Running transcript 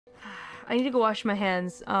I need to go wash my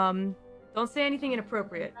hands. Don't say anything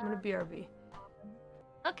inappropriate. I'm gonna BRB.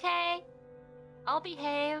 Okay. I'll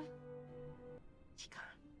behave.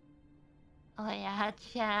 Oh yeah,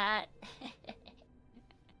 chat.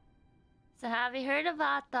 So have you heard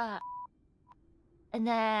about the... And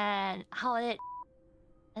then... How it...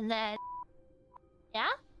 And then... Yeah?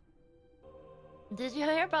 Did you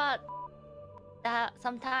hear about... That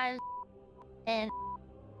sometimes... And...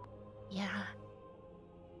 Yeah.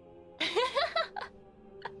 It's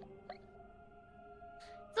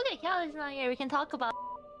okay, Callie's not here. We can talk about...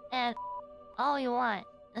 And... All you want.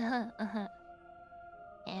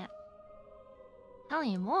 Yeah. Tell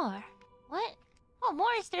me more. What? What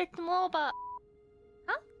more is there to know about?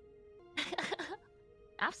 Huh?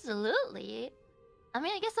 Absolutely. I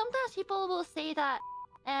mean, I guess sometimes people will say that,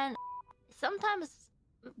 and sometimes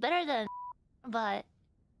better than, but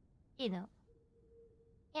you know,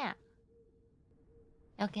 yeah.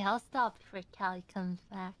 Okay, I'll stop before Callie comes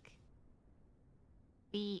back.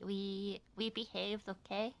 We behaved,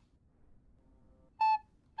 okay?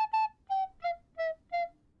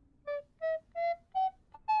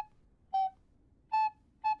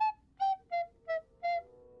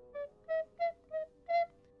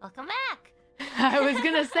 Welcome back! I was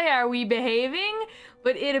gonna say, are we behaving?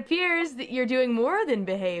 But it appears that you're doing more than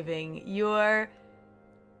behaving. You're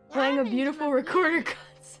playing a beautiful recorder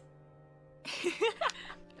concert.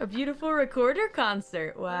 A beautiful recorder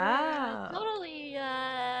concert. Wow. Totally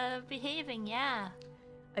behaving, yeah.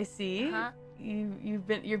 I see. Uh-huh.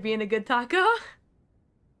 You're being a good taco?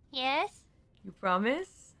 Yes? You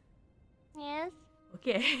promise? Yes?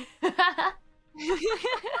 Okay.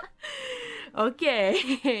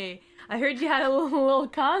 Okay. I heard you had a little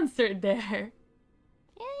concert there.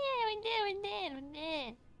 Yeah, we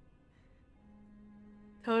did.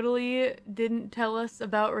 Totally didn't tell us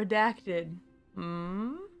about redacted.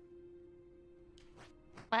 Hmm?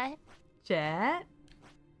 What? Chat?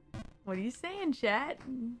 What are you saying, chat?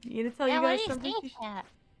 You gonna tell you What guys are you something? saying, chat?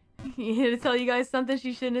 You gonna tell you guys something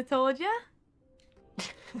she shouldn't have told ya?